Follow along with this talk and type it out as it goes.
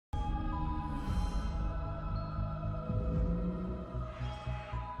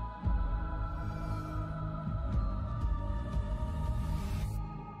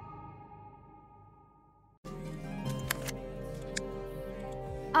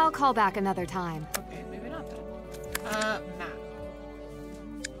I'll call back another time. Okay, maybe not then. Map.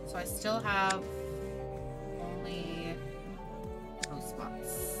 So I still have only those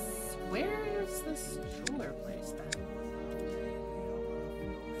spots. Where's this jeweler place then?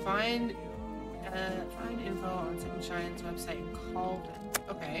 Find info on Second Shine's website and call them.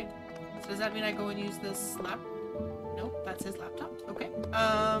 Okay. So does that mean I go and use this laptop? Nope, that's his laptop. Okay.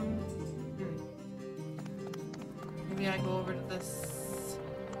 Maybe I go over to this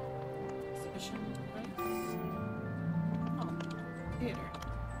exhibition, right? Oh, theater.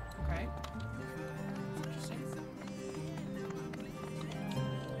 Okay. Interesting.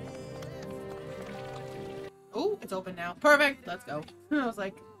 Oh, it's open now. Perfect. Let's go. I was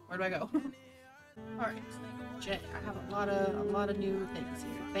like, where do I go? All right. J. I have a lot of new things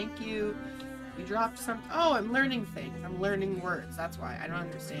here. Thank you. You dropped some. Oh, I'm learning things. I'm learning words. That's why I don't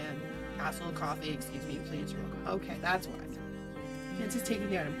understand. Castle, coffee. Excuse me, please. You're welcome. Okay, that's why. It's just taking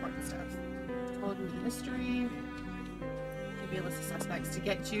down important stuff. Told me history. Give me a list of suspects to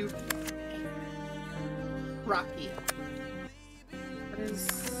get you. Rocky. What is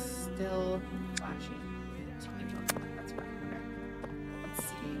still flashing? That's right. Okay. Let's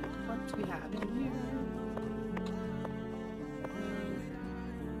see. What do we have in here?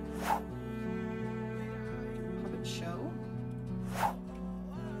 Puppet show.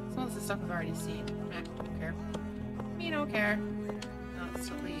 Some of this is stuff I've already seen. I don't care. Me don't care. No,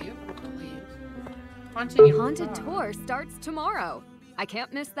 let's leave. Haunted tour starts tomorrow. I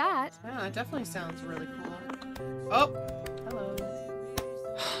can't miss that. Yeah, that definitely sounds really cool. Oh, hello.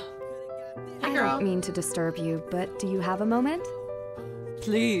 Hey, I girl. don't mean to disturb you, but do you have a moment?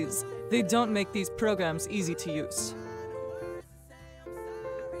 Please, they don't make these programs easy to use.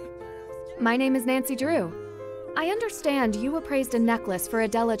 My name is nancydrew. I understand you appraised a necklace for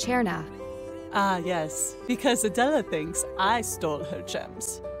Adela Cherna. Ah, yes, because Adela thinks I stole her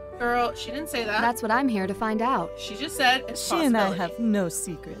gems. Girl, she didn't say that. That's what I'm here to find out. She just said it's She and I have no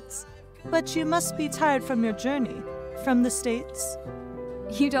secrets. But you must be tired from your journey. From the States?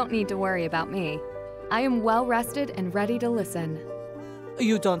 You don't need to worry about me. I am well rested and ready to listen.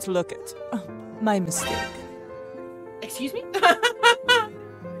 You don't look it. My mistake. Excuse me?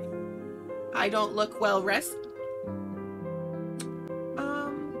 I don't look well rested.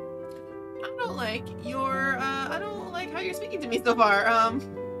 I don't like how you're speaking to me so far.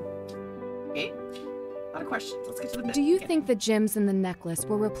 Okay. A lot of questions. Let's get to the bit. Do you think the gems in the necklace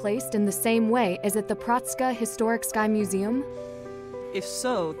were replaced in the same way as at the Pratska Historic Sky Museum? If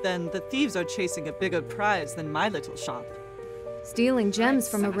so, then the thieves are chasing a bigger prize than my little shop. Stealing gems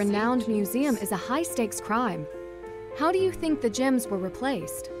from a Sassy. renowned museum is a high-stakes crime. How do you think the gems were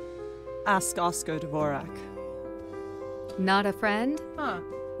replaced? Ask Oskar Dvorak. Not a friend? Huh.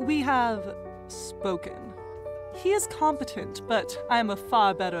 We have spoken. He is competent, but I am a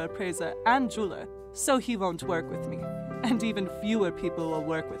far better appraiser and jeweler, so he won't work with me. And even fewer people will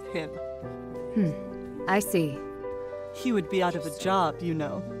work with him. I see. He would be out of a job, you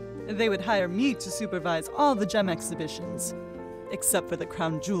know. They would hire me to supervise all the gem exhibitions. Except for the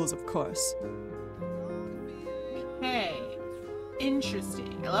crown jewels, of course. Hey.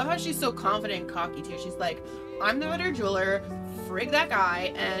 Interesting. I love how she's so confident and cocky too. She's like, I'm the better jeweler, frig that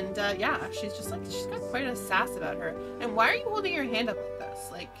guy, and yeah, she's just like, she's got quite a sass about her. And why are you holding your hand up like this?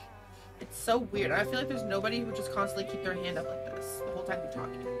 Like, it's so weird. I feel like there's nobody who would just constantly keep their hand up like this the whole time you're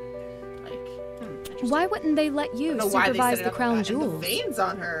talking. Like, interesting. Why wouldn't they let you supervise the crown jewels? The veins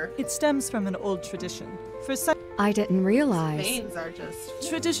on her. It stems from an old tradition. For such I didn't realize. Veins are just...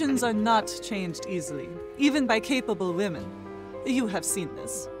 traditions are not changed easily, even by capable women. You have seen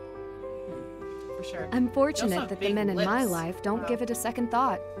this. For sure. I'm They fortunate also that have the men big in my lips. life don't Wow. give it a second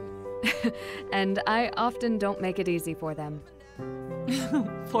thought. And I often don't make it easy for them.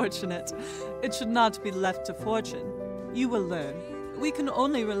 Fortunate. It should not be left to fortune. You will learn. We can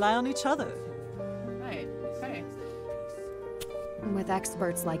only rely on each other. Right. Okay. With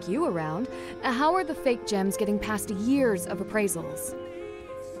experts like you around, how are the fake gems getting past years of appraisals?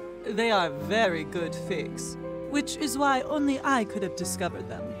 They are very good fakes, which is why only I could have discovered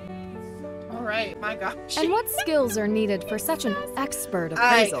them. All right. My gosh. And what skills are needed for such an expert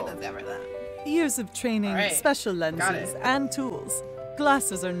I appraisal? can discover that. Years of training, All right. special Got lenses, it. and tools.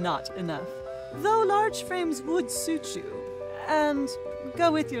 Glasses are not enough. Though large frames would suit you. And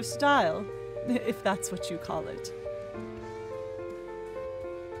go with your style, if that's what you call it.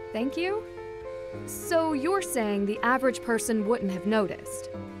 Thank you? So you're saying the average person wouldn't have noticed?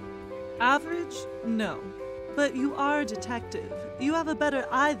 Average? No. But you are a detective. You have a better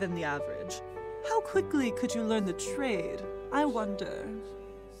eye than the average. How quickly could you learn the trade? I wonder.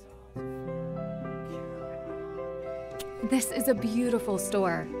 This is a beautiful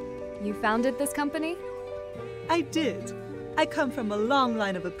store. You founded this company? I did. I come from a long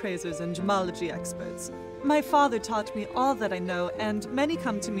line of appraisers and gemology experts. My father taught me all that I know, and many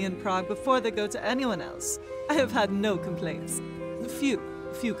come to me in Prague before they go to anyone else. I have had no complaints. Few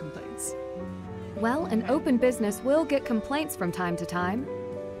complaints. Well, an open business will get complaints from time to time.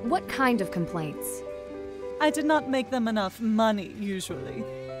 What kind of complaints? I did not make them enough money, usually.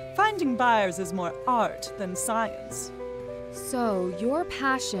 Finding buyers is more art than science. So, your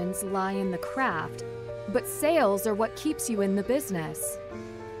passions lie in the craft, but sales are what keeps you in the business.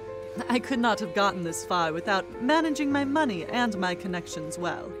 I could not have gotten this far without managing my money and my connections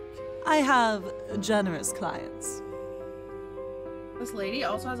well. I have generous clients. This lady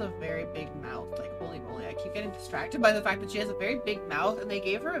also has a very big mouth. Like, holy moly, I keep getting distracted by the fact that she has a very big mouth, and they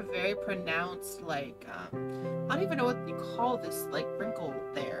gave her a very pronounced, like, I don't even know what you call this, like, wrinkle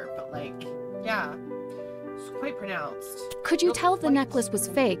there, but, like, yeah, it's quite pronounced. Could you tell the necklace was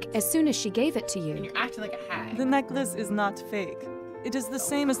fake as soon as she gave it to And you? you're acting like a hag. The necklace is not fake. It is the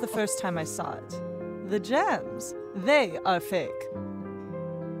same as the first time I saw it. The gems, they are fake.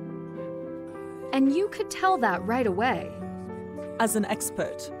 And you could tell that right away. As an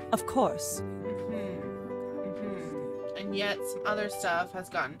expert, of course. And yet, some other stuff has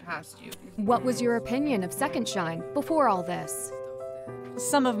gotten past you. What was your opinion of Second Shine before all this?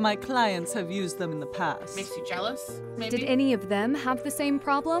 Some of my clients have used them in the past. Makes you jealous, maybe? Did any of them have the same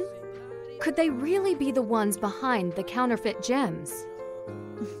problem? Could they really be the ones behind the counterfeit gems?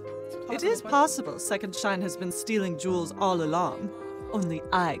 It is possible Second Shine has been stealing jewels all along. Only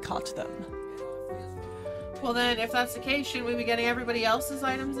I caught them. Well then, if that's the case, shouldn't we be getting everybody else's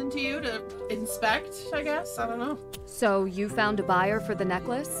items into you to inspect, I guess? I don't know. So you found a buyer for the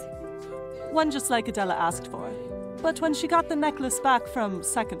necklace? One just like Adela asked for. But when she got the necklace back from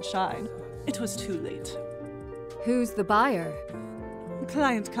Second Shine, it was too late. Who's the buyer?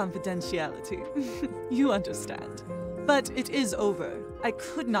 Client confidentiality. You understand. But it is over. I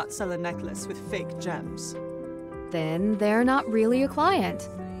could not sell a necklace with fake gems. Then they're not really a client.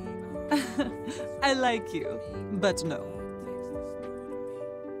 I like you, but no.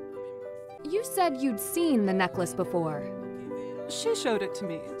 You said you'd seen the necklace before. She showed it to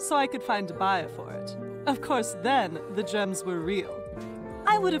me, so I could find a buyer for it. Of course, then the gems were real.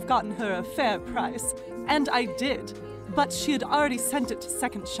 I would have gotten her a fair price, and I did, but she had already sent it to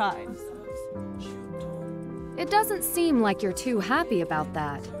Second Shine. It doesn't seem like you're too happy about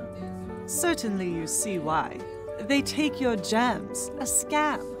that. Certainly you see why. They take your gems, a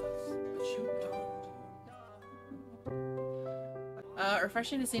scam.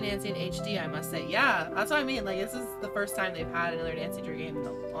 Refreshing to see Nancy in HD, I must say. Yeah, that's what I mean. Like, this is the first time they've had another Nancy Drew game in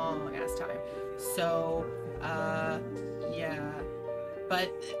a long ass time. So, yeah.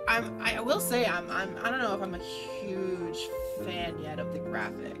 But I will say I don't know if I'm a huge fan yet of the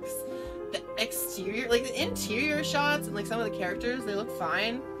graphics. The exterior, like the interior shots and like some of the characters, they look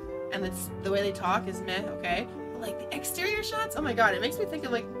fine, and the way they talk is meh, okay. But like the exterior shots, oh my god, it makes me think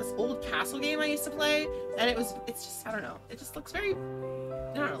of like this old castle game I used to play, and it's just, I don't know, it just looks very,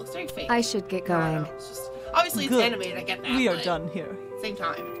 I don't know, it looks very fake. I should get going. It's just, obviously it's animated, I get that. We are but done here. Same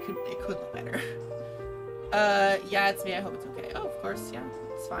time, it could look better. Yeah, it's me. I hope it's okay. Oh, of course, yeah,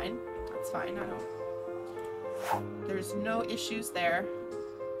 it's fine. That's fine. There's no issues there.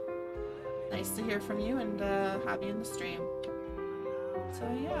 Nice to hear from you and have you in the stream. So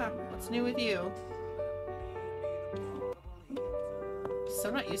yeah, what's new with you? So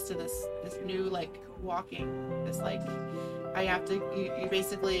not used to this new like walking. This like I have to you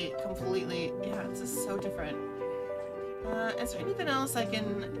basically completely, yeah, this is so different. Is there anything else I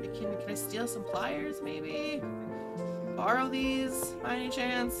can I steal some pliers maybe? Borrow these by any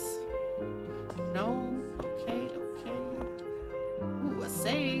chance? No? Okay. Ooh, a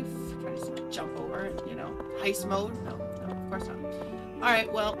safe. Try to just jump over it, you know. Heist mode? No, of course not.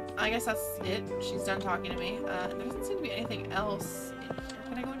 Alright, well, I guess that's it. She's done talking to me. There doesn't seem to be anything else in here.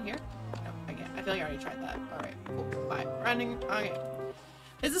 Can I go in here? No, I can't. I feel like I already tried that. Alright, cool. Bye. Running. Okay.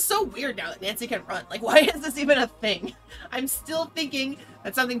 This is so weird now that Nancy can run. Like, why is this even a thing? I'm still thinking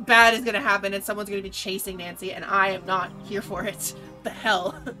that something bad is gonna happen and someone's gonna be chasing Nancy, and I am not here for it. The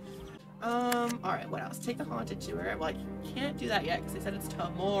hell? Alright, what else? Take the haunted tour. Well, I can't do that yet because they said it's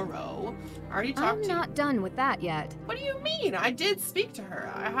tomorrow. I already talked to you. I'm not done with that yet. What do you mean? I did speak to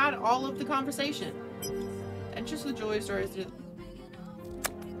her. I had all of the conversation. Adventures with Jewelry Stories.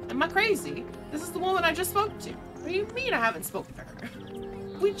 Am I crazy? This is the woman I just spoke to. What do you mean I haven't spoken to her?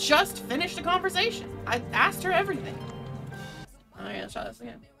 We just finished a conversation. I asked her everything. Alright, let's try this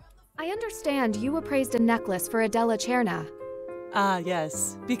again. I understand you appraised a necklace for Adela Cherna. Ah,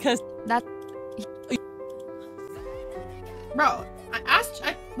 yes, because That... Bro,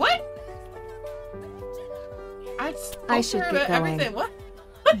 what? I should get going. Everything. What?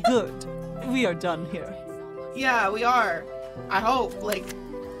 Good. We are done here. Yeah, we are. I hope. Like,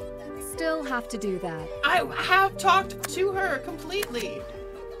 Still have to do that. I have talked to her completely.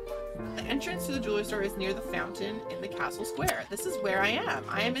 The entrance to the jewelry store is near the fountain in the castle square. This is where I am.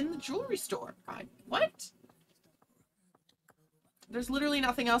 I am in the jewelry store. What? There's literally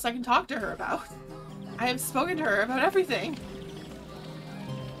nothing else I can talk to her about. I have spoken to her about everything.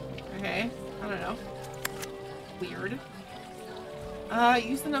 Okay. I don't know. Weird.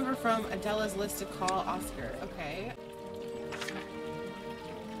 Use the number from Adela's list to call Oskar. Okay.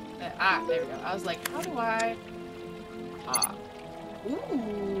 There we go. I was like, how do I...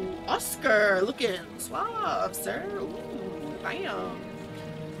 Ooh, Oskar, looking suave, sir. Ooh, bam.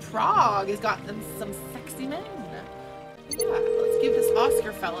 Prague has got them some sexy men. Yeah, let's give this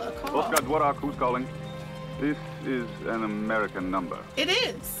Oskar fella a call. Oskar, Dvorak, who's calling? This is an American number. It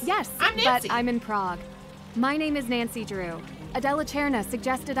is. Yes, I'm Nancy. but I'm in Prague. My name is nancydrew. Adela Cherna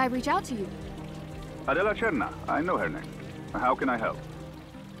suggested I reach out to you. Adela Cherna, I know her name. How can I help?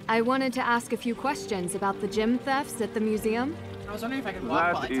 I wanted to ask a few questions about the gem thefts at the museum. I was wondering if I could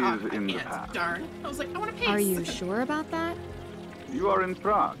walk while I talk. That is in the I can't. past. Darn. I was like, I want to pace. Are you sure about that? You are in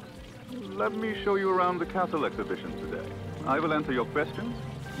Prague. Let me show you around the castle exhibition today. I will answer your questions.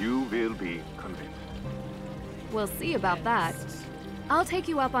 You will be convinced. We'll see about that. I'll take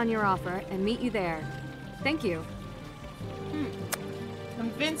you up on your offer and meet you there. Thank you.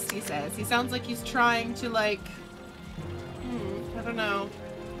 Convinced, he says. He sounds like he's trying to, like... I don't know.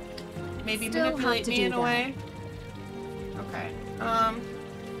 Maybe Still manipulate have to me do in a that. way. Okay.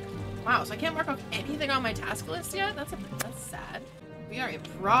 Wow, so I can't mark off anything on my task list yet? That's sad. We are in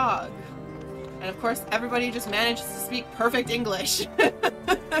Prague. And of course, everybody just manages to speak perfect English.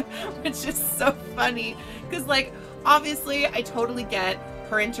 Which is so funny. Because, like, obviously, I totally get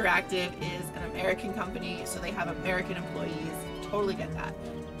Her Interactive is an American company, so they have American employees. Totally get that.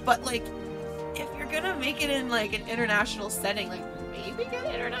 But, like, if you're gonna make it in, like, an international setting, like, maybe get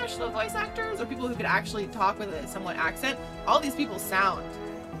international voice actors or people who could actually talk with a somewhat accent. All these people sound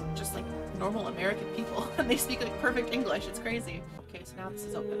just like normal American people and they speak like perfect English. It's crazy. Okay, so now this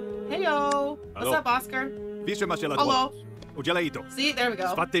is open. Heyo! What's up, Oskar? Hello. See, there we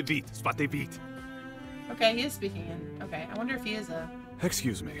go. Okay, he is speaking in. Okay, I wonder if he is a...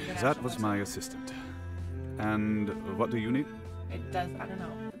 Excuse me, that was my assistant. And what do you need? It does, I don't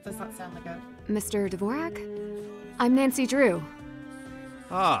know. It does not sound like a... Mr. Dvorak? I'm nancydrew.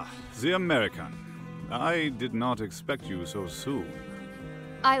 Ah, the American. I did not expect you so soon.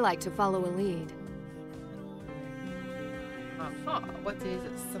 I like to follow a lead. What is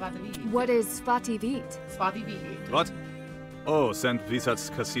Svativit? What is Svativit? Svativit. What? Oh, St. Visat's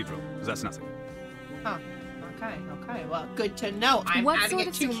Cathedral. That's nothing. Huh. Okay. Well, good to know. I'm What adding sort it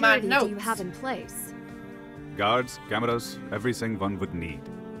of to my security notes. do you have in place? Guards, cameras, everything one would need.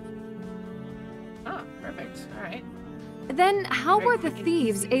 Ah, perfect. All right. Then how Very were the quick and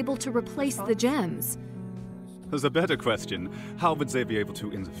thieves easy. able to replace the gems? There's a better question. How would they be able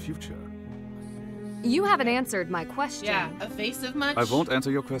to in the future? You haven't answered my question. Yeah, evasive much? I won't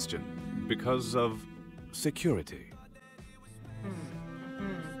answer your question because of security.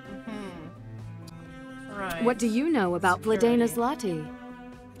 Right. What do you know about Vladena Zlaty?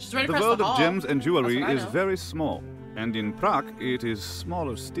 She's right The across world the of hall. gems and jewelry That's what I is know. very small, and in Prague it is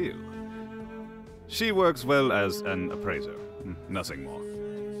smaller still. She works well as an appraiser, nothing more.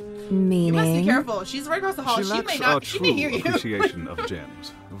 Meaning? You must be careful. She's right across the hall. She She may lacks a not. She may true hear you. appreciation of gems,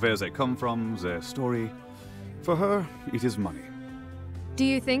 where they come from, their story. For her, it is money. Do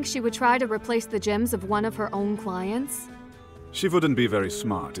you think she would try to replace the gems of one of her own clients? She wouldn't be very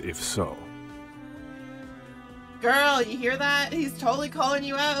smart if so. Girl, you hear that? He's totally calling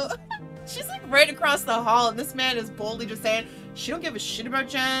you out. She's like right across the hall, and this man is boldly just saying she don't give a shit about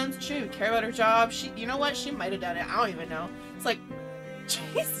gems. She don't even care about her job. You know what? She might have done it. I don't even know. It's like,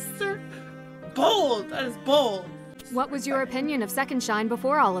 Jesus, sir. Bold. That is bold. What was your opinion of Second Shine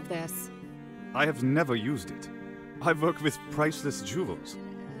before all of this? I have never used it. I work with priceless jewels,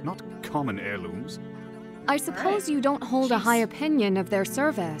 not common heirlooms. I suppose you don't hold a high opinion of their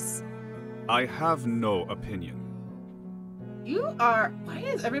service. I have no opinion. You are... Why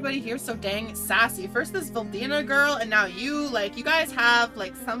is everybody here so dang sassy? First this Vladena girl, and now you. Like, you guys have,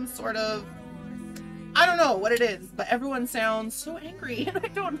 like, some sort of... I don't know what it is, but everyone sounds so angry, and I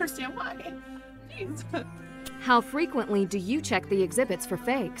don't understand why. Jeez. How frequently do you check the exhibits for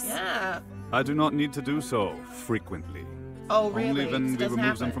fakes? Yeah. I do not need to do so frequently. Oh, really? Only when It we doesn't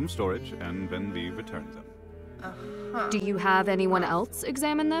remove them happen. from storage and when we return them. Uh-huh. Do you have anyone else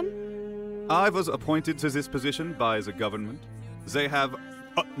examine them? I was appointed to this position by the government. They have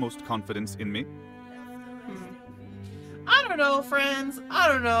utmost confidence in me. I don't know, friends. I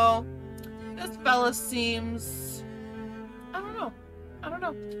don't know. This fella seems... I don't know. I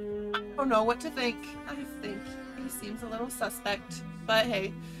don't know what to think. I think he seems a little suspect. But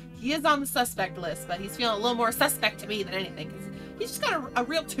hey, he is on the suspect list, but he's feeling a little more suspect to me than anything. 'Cause he's just got a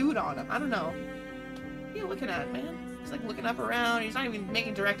real toot on him. I don't know. What are you looking at, man? He's like looking up around. He's not even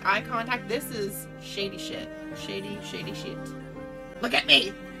making direct eye contact. This is shady shit. Shady shit. Look at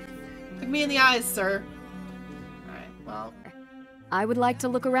me! Look me in the eyes, sir. Alright, well... I would like to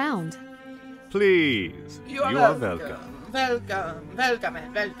look around. Please. You are welcome. Welcome.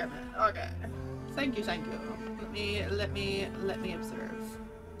 Okay. Thank you. Let me observe.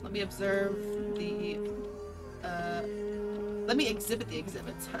 Let me observe the, let me exhibit the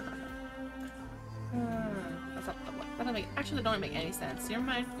exhibits. That don't make any sense. Never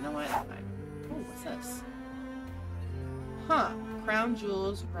mind. You know what? Oh, what's this? Huh. Crown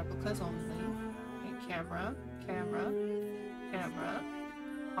jewels, replicas only. Okay, camera.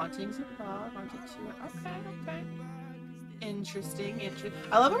 Hauntings of Prague, haunted tour. Okay. Interesting.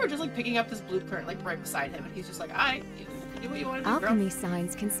 I love how we're just like picking up this blueprint like right beside him, and he's just like, "Alright, you do what you want to do, Alchemy girl."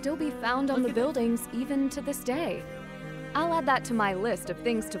 signs can still be found on the buildings even to this day. I'll add that to my list of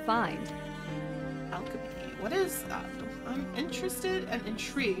things to find. Alchemy. What is that? I'm interested and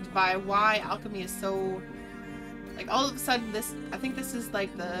intrigued by why alchemy is so... Like, all of a sudden, I think this is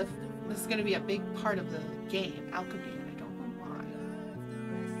like this is going to be a big part of the game, alchemy, and I don't know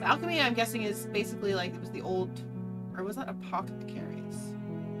why. The alchemy, I'm guessing, is basically like, it was the old, or was that apothecaries?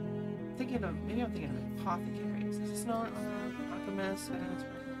 Maybe I'm thinking of apothecaries. Is this known alchemist?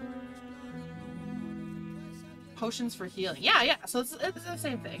 Potions for healing. Yeah, so it's the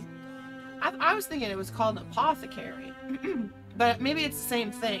same thing. I was thinking it was called an apothecary, but maybe it's the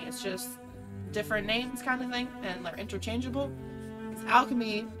same thing, it's just different names kind of thing, and they're interchangeable. It's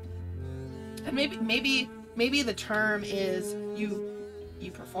alchemy, and maybe the term is you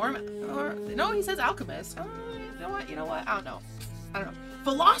perform, or no, he says alchemist. Oh, you know what? I don't know.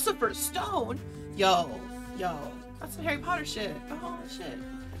 Philosopher's Stone. Yo, that's some Harry Potter shit. Oh shit.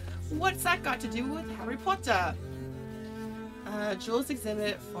 What's that got to do with Harry Potter? Jules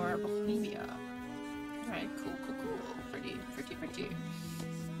exhibit for Bohemia. Alright, cool. Pretty. Okay.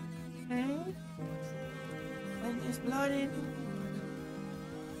 When is blood in?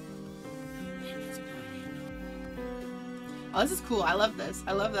 Oh, this is cool. I love this.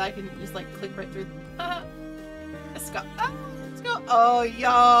 I love that I can just like click right through. Let's go. Oh,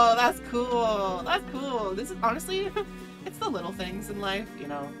 yo, that's cool. This is honestly, it's the little things in life, you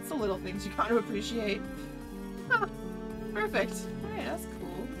know. It's the little things you kind of appreciate. Perfect. Alright, that's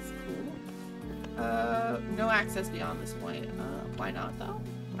cool. No access beyond this point. Why not though?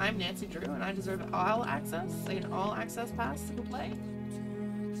 I'm nancydrew and I deserve all access. Like an all access pass to play.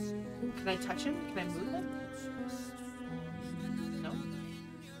 Can I touch him? Can I move him? No.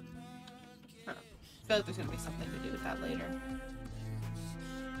 I feel like there's gonna be something to do with that later.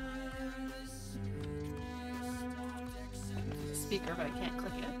 There's a speaker, but I can't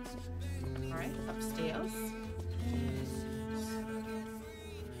click it. Alright, upstairs.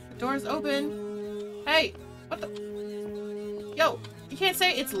 The door's open. Hey! What the? Yo! You can't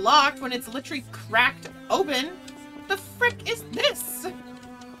say it's locked when it's literally cracked open! What the frick is this?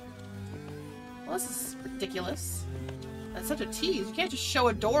 Well, this is ridiculous. That's such a tease. You can't just show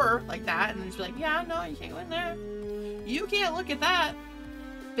a door like that and just be like, yeah, no, you can't go in there. You can't look at that.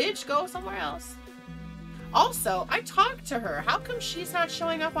 Bitch, go somewhere else. Also, I talked to her. How come she's not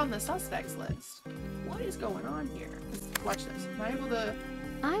showing up on the suspects list? What is going on here? Watch this. Am I able to...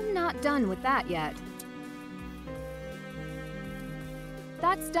 I'm not done with that yet.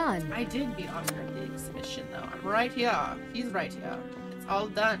 That's done. I did beat Oskar at the exhibition, though. I'm right here. He's right here. It's all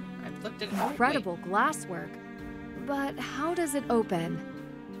done. I've looked at it. Incredible glasswork. But how does it open?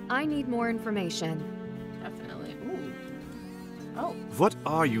 I need more information. Definitely. Ooh. Oh. What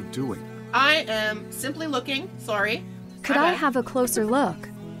are you doing? I am simply looking. Sorry. Could I have a closer look?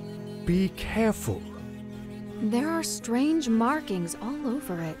 Be careful. There are strange markings all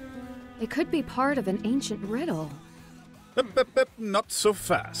over it. It could be part of an ancient riddle. Not so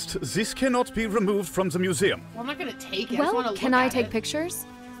fast. This cannot be removed from the museum. Well, I'm not gonna take it. Well, can I take pictures?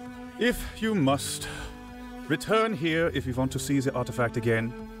 If you must. Return here if you want to see the artifact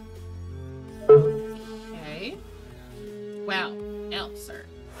again. Okay. Well, sir.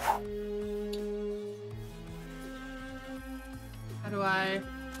 How do I...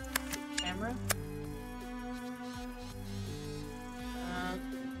 Camera?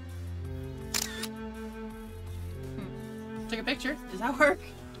 Take a picture. Does that work?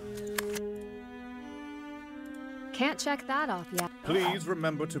 Can't check that off yet. Please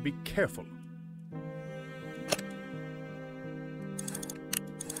remember to be careful.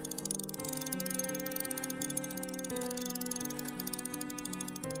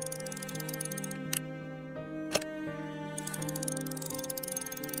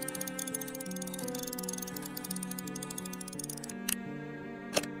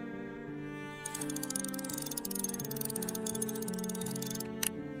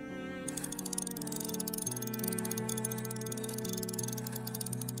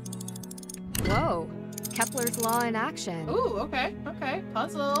 Whoa, Kepler's law in action. Ooh, okay, okay.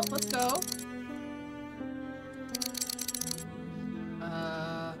 Puzzle, let's go.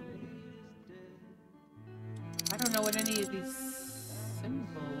 I don't know what any of these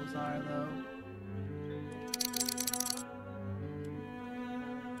symbols are, though.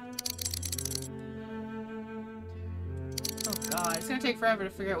 Oh god, it's gonna take forever to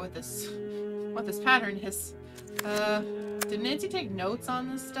figure out what this pattern is. Did Nancy take notes on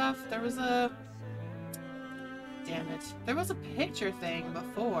this stuff? There was a... Damn it. There was a picture thing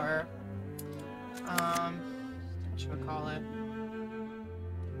before. What should we call it?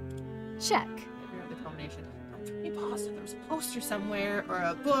 Check. The combination. Let me pause it. There was a poster somewhere, or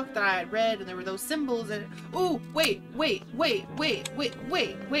a book that I had read, and there were those symbols in it. Ooh, wait.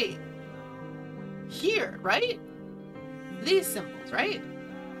 Here, right? These symbols, right?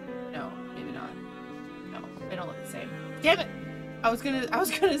 No, maybe not. No, they don't look the same. Damn it! I was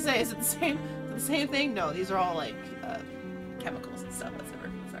gonna say, is it the same thing? No, these are all like chemicals and stuff. That's not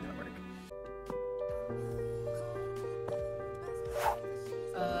gonna work.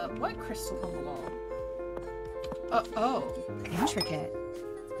 What crystal on the wall? Oh. Intricate.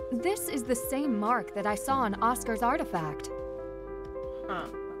 This is the same mark that I saw on Oscar's artifact. Huh.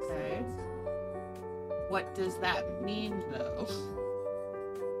 Okay. What does that mean, though?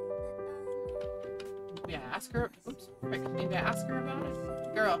 Maybe I ask her. Oops. Maybe I ask her about it.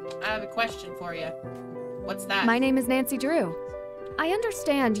 Girl, I have a question for you. What's that? My name is nancydrew. I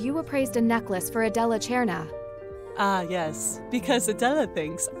understand you appraised a necklace for Adela Cherna. Ah, yes, because Adela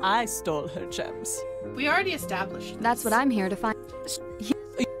thinks I stole her gems. We already established this. That's what I'm here to find.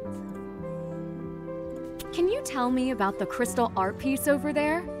 Can you tell me about the crystal art piece over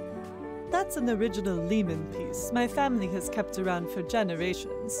there? That's an original Lehman piece my family has kept around for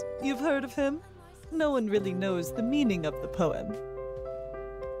generations. You've heard of him? No one really knows the meaning of the poem.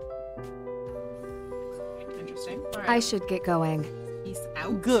 Interesting. All right. I should get going. Peace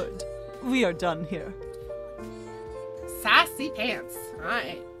out. Good. We are done here. Sassy pants.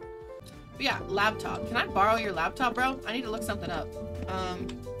 Alright. But yeah, laptop. Can I borrow your laptop, bro? I need to look something up.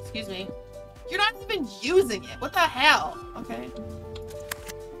 Excuse me. You're not even using it. What the hell? Okay.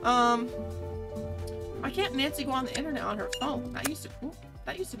 Why can't Nancy go on the internet on her phone? That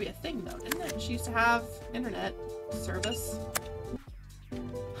used to be a thing though, didn't it? She used to have internet service.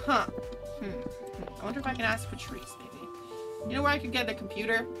 Huh. I wonder if I can ask Patrice, maybe. You know where I could get a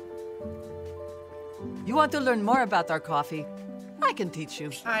computer? You want to learn more about our coffee? I can teach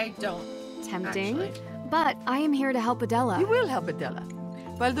you. I don't. Tempting, actually. but I am here to help Adela. You will help Adela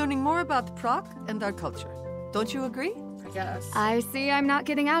by learning more about Prague and our culture. Don't you agree? I guess. I see I'm not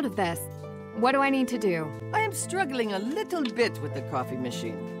getting out of this. What do I need to do? I am struggling a little bit with the coffee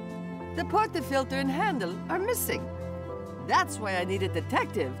machine. The portafilter and handle are missing. That's why I need a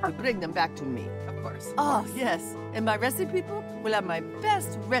detective to bring them back to me. Of course. Oh, yes. And my recipe book will have my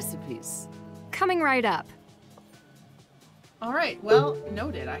best recipes. Coming right up. All right. Well,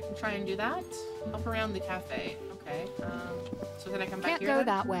 noted. I can try and do that. Help around the cafe. Okay. So then I come back Can't here. go then?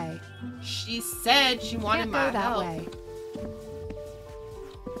 that way. She said she wanted Can't my go that help. way.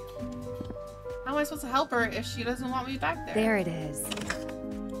 How am I supposed to help her if she doesn't want me back there? There it is.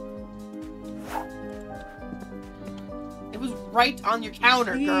 It was right on your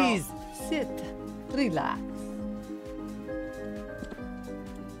counter, girl. Please, sit. Relax.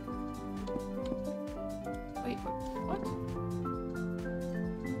 Wait, what?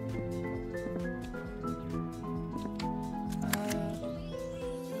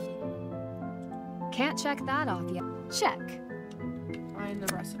 Can't check that off yet. Check. Find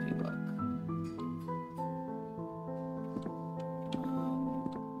the recipe book.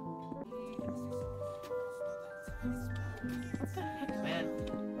 What the heck, man?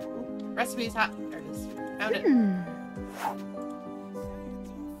 Recipes hot. There it is. Found it.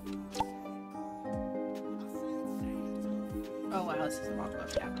 Oh wow, this is a long book.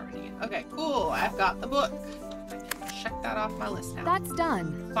 Yeah, I'm already in. Okay, cool. I've got the book. I can check that off my list now. That's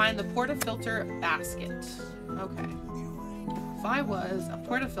done. Find the portafilter basket. Okay. If I was a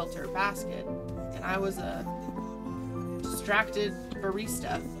portafilter basket and I was a distracted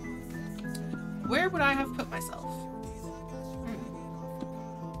barista, where would I have put myself?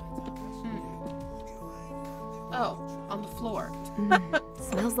 Oh, on the floor.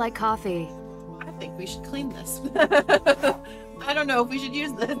 Smells like coffee. I think we should clean this. I don't know if we should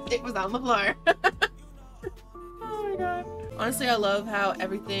use this. It was on the floor. Oh my god. Honestly, I love how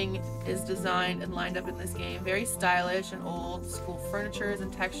everything is designed and lined up in this game. Very stylish and old school furnitures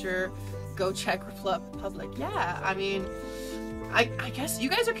and texture. Go Czech Republic. Yeah, I mean, I guess you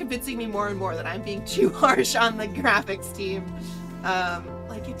guys are convincing me more and more that I'm being too harsh on the graphics team.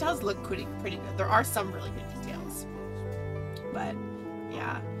 Like, it does look pretty good. There are some really good details. But,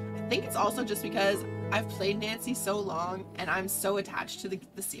 yeah. I think it's also just because I've played Nancy so long and I'm so attached to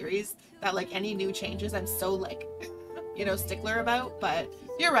the series that, like, any new changes I'm so, like, you know, stickler about. But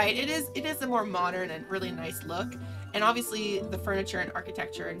you're right, it is a more modern and really nice look. And obviously the furniture and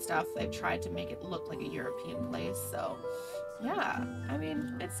architecture and stuff, they've tried to make it look like a European place. So, yeah, I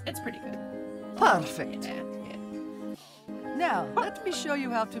mean, it's pretty good. Perfect. Yeah. Now, let me show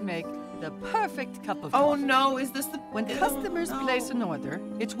you how to make the perfect cup of Oh coffee. no, is this the... When customers place an order,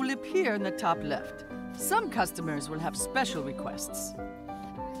 it will appear in the top left. Some customers will have special requests.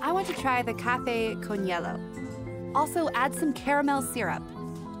 I want to try the cafe con hielo. Also, add some caramel syrup.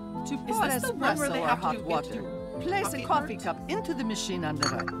 To Is pour this the one where espresso they or have to hot do water, place a coffee coffee art? cup into the machine on the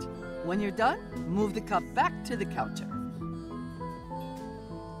right. When you're done, move the cup back to the counter.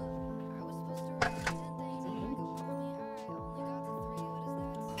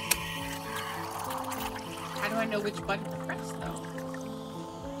 How do I know which button to press, though?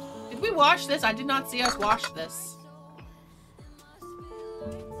 Did we wash this? I did not see us wash this.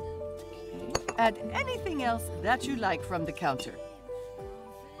 Add anything else that you like from the counter.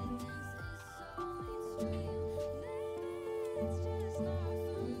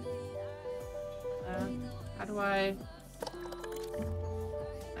 How do I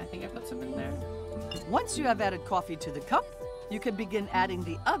think I put some in there. Once you have added coffee to the cup, you can begin adding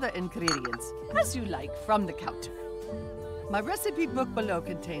the other ingredients, as you like, from the counter. My recipe book below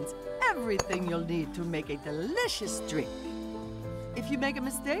contains everything you'll need to make a delicious drink. If you make a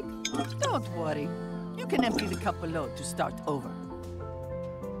mistake, don't worry. You can empty the cup below to start over.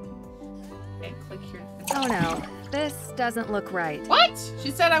 Okay, click here. Oh no, this doesn't look right. What?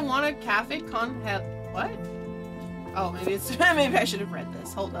 She said I want a cafe con hell. What? Oh, maybe it's maybe I should have read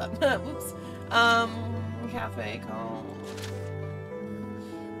this. Hold up. Whoops. Cafe con.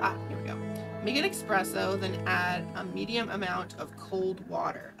 Ah, here we go. Make an espresso, then add a medium amount of cold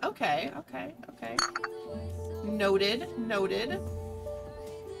water. Okay, okay, okay. Noted, noted.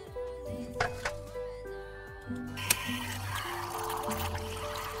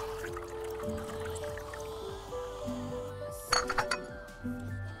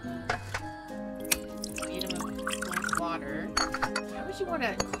 Medium of cold water. Why would you want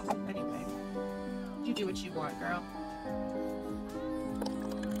to? Anyway, you do what you want, girl.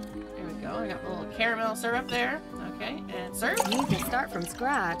 There we go. I got a little caramel syrup there. Okay, and serve. You can start from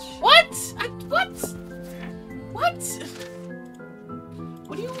scratch. What? What? What?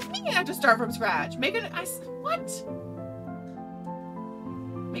 What do you mean I have to start from scratch? Make an what?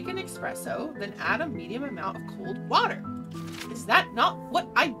 Make an espresso, then add a medium amount of cold water. Is that not what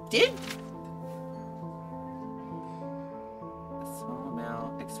I did? A small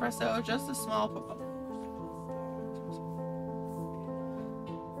amount espresso, just a small.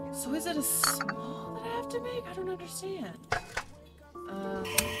 So is it a small that I have to make? I don't understand.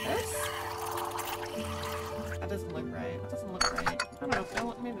 This? That doesn't look right. That doesn't look right. I don't know.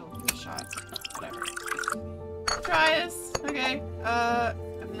 Maybe we'll give it a shot. Whatever. Try this. Okay.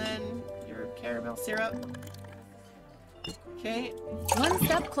 And then your caramel syrup. Okay. One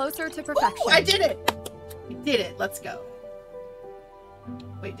step closer to perfection. Ooh, I did it! I did it. Let's go.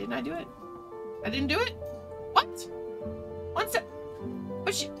 Wait, didn't I do it? I didn't do it? What? One step.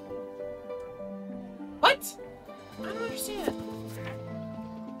 Push it. What? I don't understand.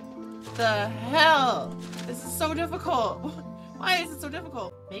 The hell? This is so difficult. Why is it so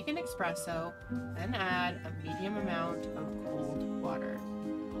difficult? Make an espresso, then add a medium amount of cold water.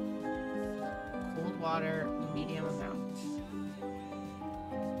 Cold water, medium amount.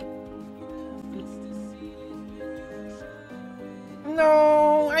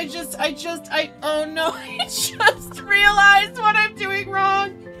 No, oh no, I just realized what I'm doing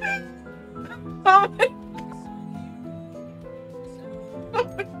wrong. Oh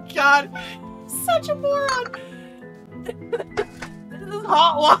my god, such a moron. This is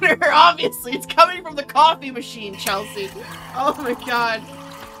hot water, obviously. It's coming from the coffee machine, Chelsea. Oh my god.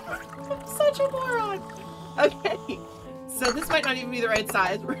 I'm such a moron. Okay, so this might not even be the right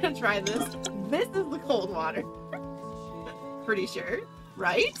size. We're gonna try this. This is the cold water. Pretty sure,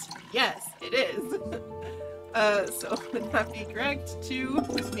 right? Yes, it is. So would that be correct? 2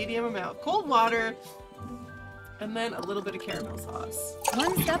 medium amount of cold water. And then a little bit of caramel sauce.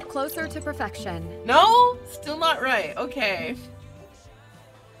 One step closer to perfection. No? Still not right. Okay.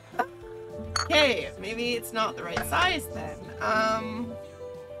 Okay, maybe it's not the right size then.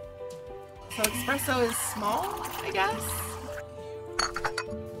 So espresso is small, I guess?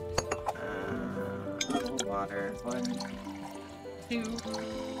 Water. 1, 2.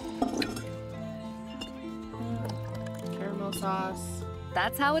 Caramel sauce.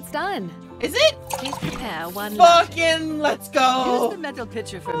 That's how it's done. Is it? Please prepare one. Fucking let's go! Use the metal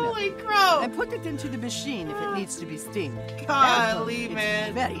pitcher for milk. Holy crap! And put it into the machine if it needs to be steamed. Golly, Careful, man.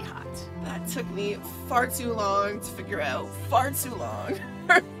 It's very hot. That took me far too long to figure out. Far too long.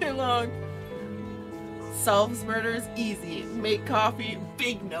 Far too long. Solves murders easy. Make coffee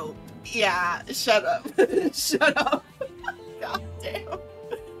big nope. Yeah, shut up. Shut up. God damn.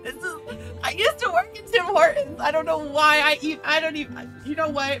 This is. I used to work in Tim Hortons. I don't know why I don't even. You know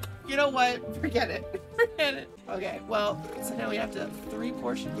what? You know what? Forget it. Forget it. Okay, well, so now we have to 3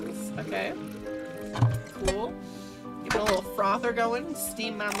 portions. Okay. Cool. Get a little frother going.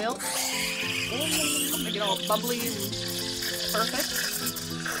 Steam my milk. Make it all bubbly and perfect.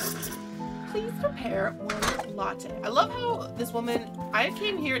 Please prepare 1 latte. I love how this woman, I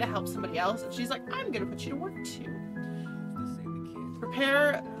came here to help somebody else, and she's like, I'm gonna put you to work too.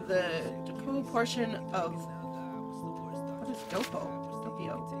 Prepare the dopo portion of, what is dopo?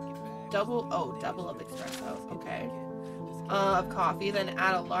 Doppio. Double of espresso, okay. Of coffee, then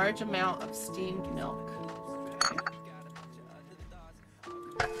add a large amount of steamed milk. Okay.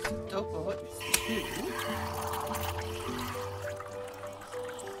 Dopo is 2.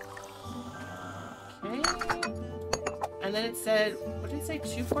 Okay. And then it said, what did it say?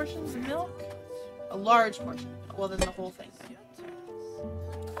 2 portions of milk? A large portion. Well, then the whole thing.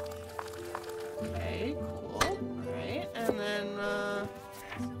 Okay, cool. Alright, and then,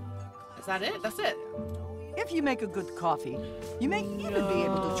 is that it? That's it. If you make a good coffee, you may even be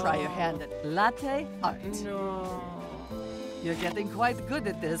able to try your hand at latte art. No. You're getting quite good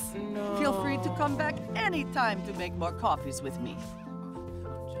at this. No. Feel free to come back anytime to make more coffees with me.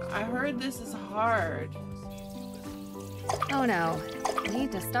 I heard this is hard. Oh no.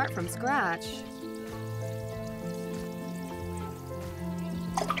 Need to start from scratch.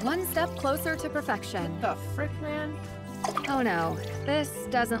 One step closer to perfection. The frick, man? Oh no. This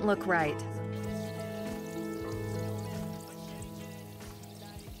doesn't look right.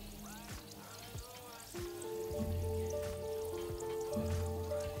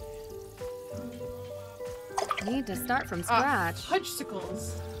 Need to start from scratch.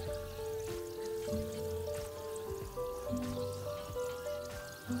 Fudgesicles.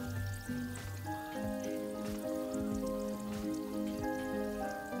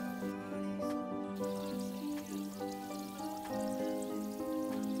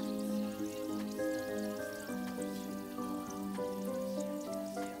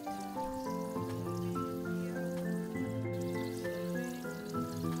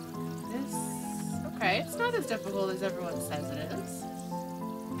 Okay, it's not as difficult as everyone says it is.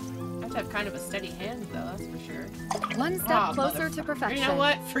 I have to have kind of a steady hand, though, that's for sure. One step closer to perfection. You know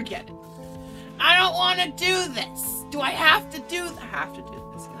what? Forget it. I don't want to do this. Do I have to do this? I have to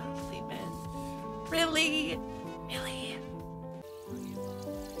do this. Golly, man. Really? Really?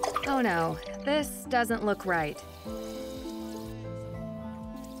 Oh no. This doesn't look right.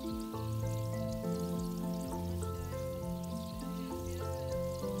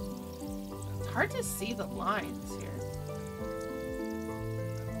 Hard to see the lines here.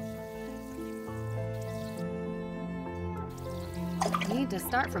 Need to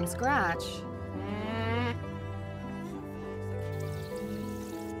start from scratch.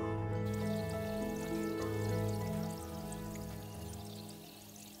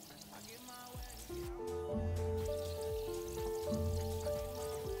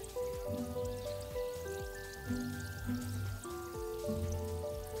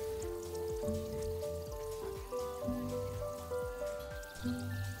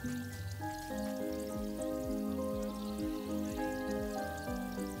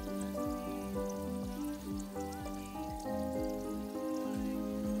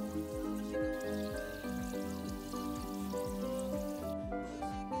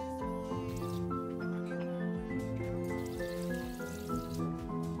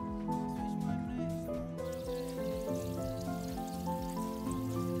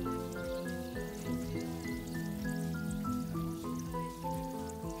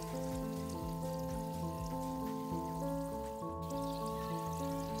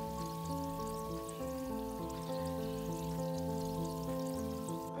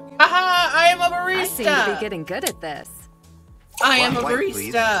 I am a barista! I seem to be getting good at this. I am a White,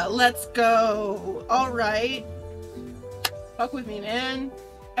 barista. please. Let's go. All right. Fuck with me, man.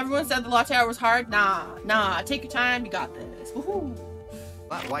 Everyone said the latte art was hard. Nah. Take your time. You got this. Woohoo.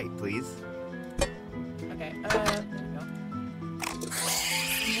 Flat white, please. Okay, there we go.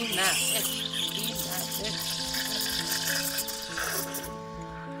 Steam that bitch. Steam that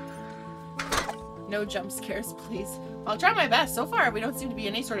bitch. No jump scares, please. I'll try my best. So far, we don't seem to be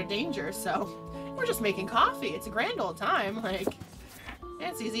in any sort of danger, so we're just making coffee. It's a grand old time. Like, yeah,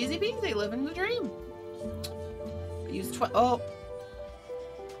 it's easy peasy, living the dream. I use oh.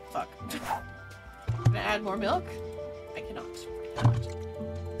 Fuck. Can I add more milk? I cannot.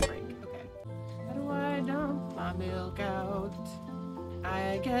 Break. Okay. How do I dump my milk out?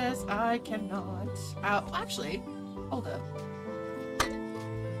 I guess I cannot. Actually, hold up.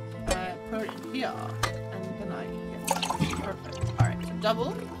 I put it here, and then I get perfect. Alright, so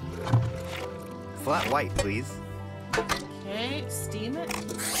double. Flat white, please. Okay, steam it.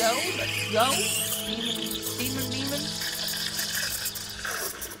 Let's go. Steaming.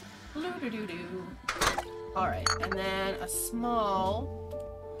 Doo-doo-doo-doo. Alright, and then a small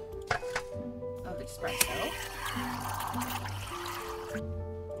of espresso.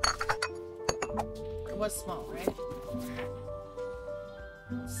 It was small, right?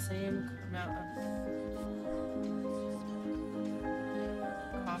 Same amount of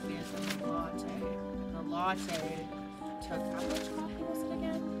coffee as in the latte. And the latte took how much coffee was it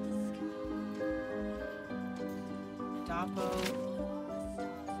again? Dapo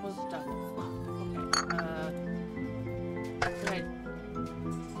was double. Okay.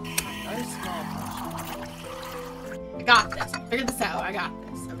 Another small portion. I got this. I figured this out. I got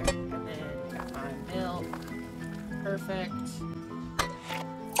this. Okay. And then got my milk. Perfect.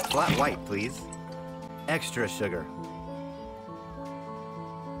 Flat white, please. Extra sugar.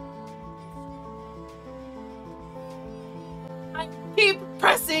 I keep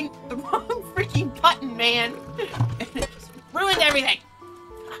pressing the wrong freaking button, man. And it just ruined everything.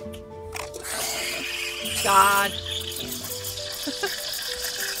 Fuck. God.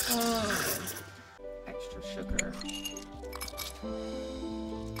 Oh, extra sugar. Okay.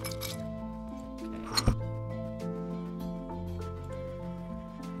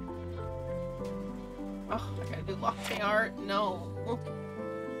 Oh, I gotta do latte art? No. Oh.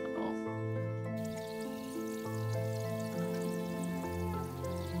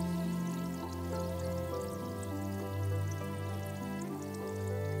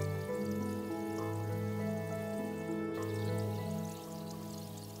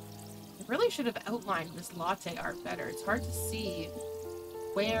 Really should have outlined this latte art better. It's hard to see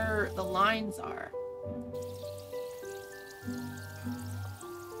where the lines are.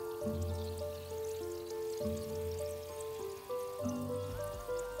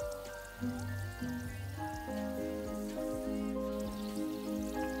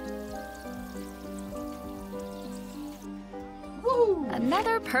 Woo!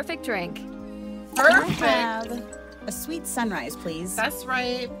 Another perfect drink. Perfect! Can I have a sweet sunrise, please? That's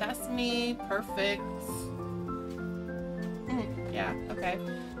right. That's me. Perfect. Yeah, okay.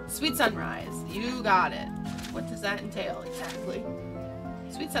 Sweet sunrise. You got it. What does that entail exactly?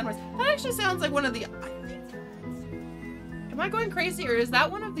 Sweet sunrise. That actually sounds like one of the... Am I going crazy, or is that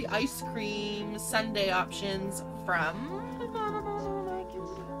one of the ice cream sundae options from...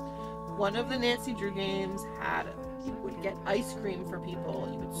 One of the nancydrew games had... You would get ice cream for people.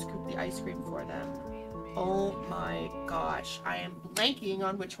 You would scoop the ice cream for them. Oh my gosh. I am blanking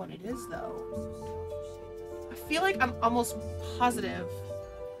on which one it is, though. I feel like I'm almost positive.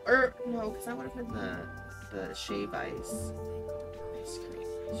 Or, no, because that would have been the shave ice. Ice cream.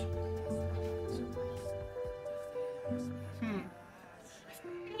 I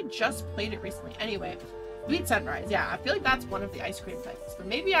think I just played it recently. Anyway, Sweet Sunrise. Yeah, I feel like that's one of the ice cream types. But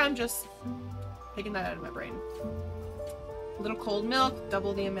maybe I'm just taking that out of my brain. A little cold milk,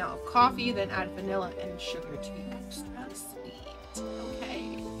 double the amount of coffee, then add vanilla and sugar to be extra sweet.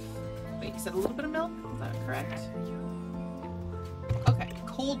 Okay. Wait, you said a little bit of milk? Is that correct? Okay,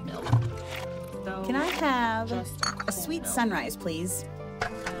 cold milk. So can I have a sweet milk. Sunrise, please?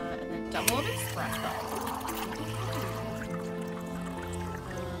 And then double of espresso.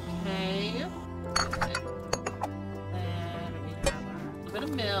 Okay. Then we have a little bit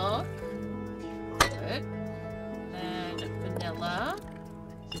of milk. Good. Then vanilla.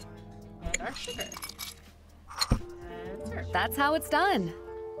 And our sugar. And syrup. That's how it's done.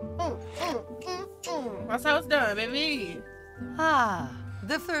 That's how it's done, baby. Ah,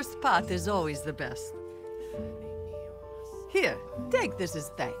 the first part is always the best. Here, take this as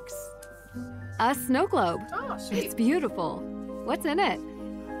thanks. A snow globe. Oh, sweet. It's beautiful. What's in it?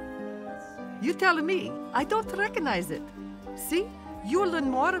 You tell me. I don't recognize it. See? You'll learn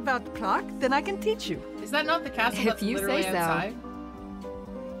more about Prague than I can teach you. Is that not the castle If that's you literally say so. outside?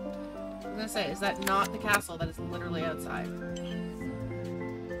 I was gonna say, is that not the castle that is literally outside?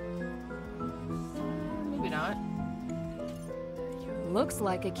 Maybe not. Looks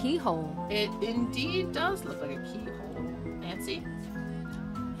like a keyhole. It indeed does look like a keyhole. Nancy,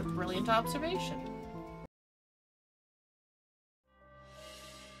 a brilliant observation.